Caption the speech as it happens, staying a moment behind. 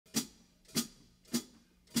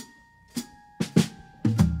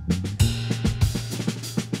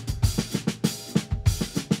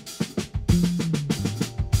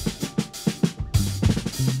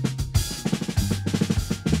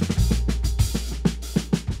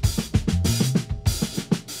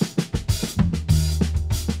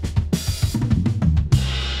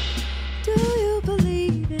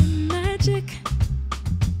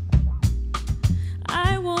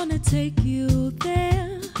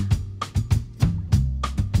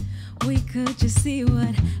could just see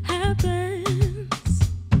what happens.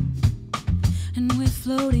 And we're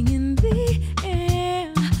floating in the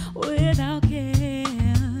air without care.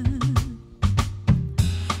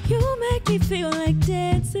 You make me feel like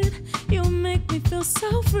dancing. You make me feel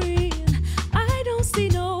so free. And I don't see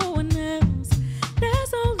no one else.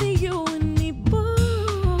 There's only you and me, boy.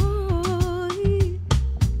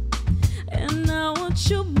 And I want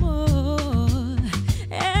you more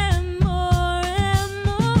and more and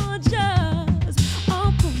more. Just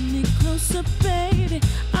pull me closer, baby.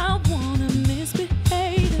 I wanna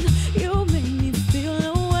misbehave. And you make me feel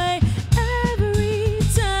away every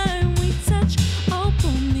time we touch.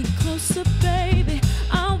 Pull me closer, baby.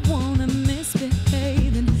 I wanna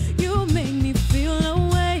misbehave. And you make me feel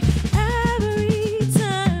away every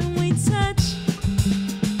time we touch.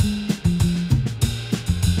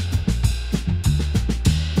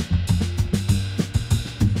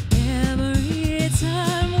 Every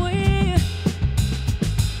time we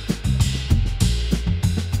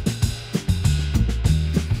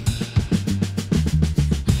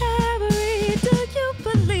do you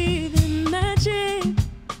believe in magic?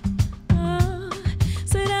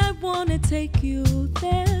 Said I wanna take you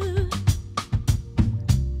there,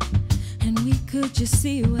 and we could just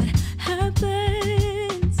see what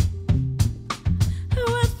happens.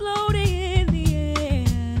 We're floating in the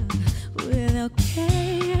air without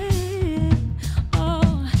care.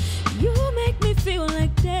 Oh, you make me feel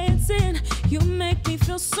like dancing. You make me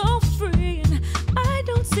feel so free, and I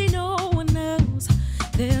don't see no one else.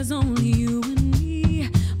 There's only you and me,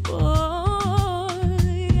 boy,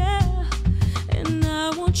 yeah. And I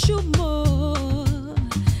want you more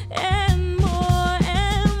and more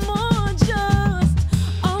and more. Just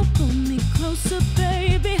pull me closer,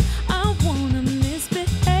 baby. I wanna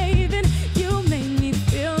misbehave, and you make me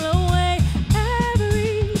feel away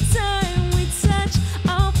every time we touch.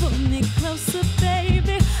 Pull me closer,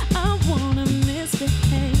 baby. I wanna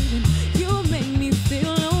misbehave, and you make me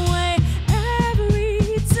feel away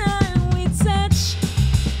every time we touch.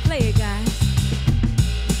 Play it, guys.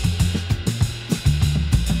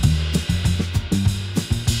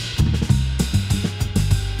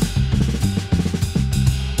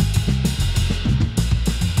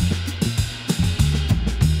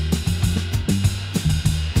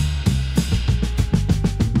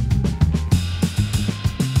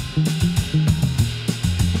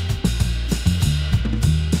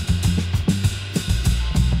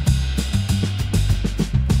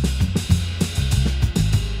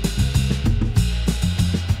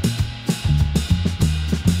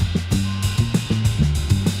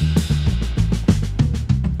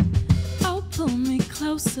 Pull me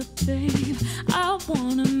closer, babe. I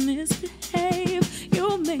wanna misbehave.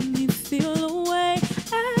 You make me feel away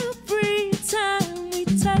every time we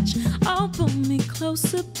touch. Pull me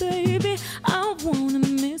closer, baby. I wanna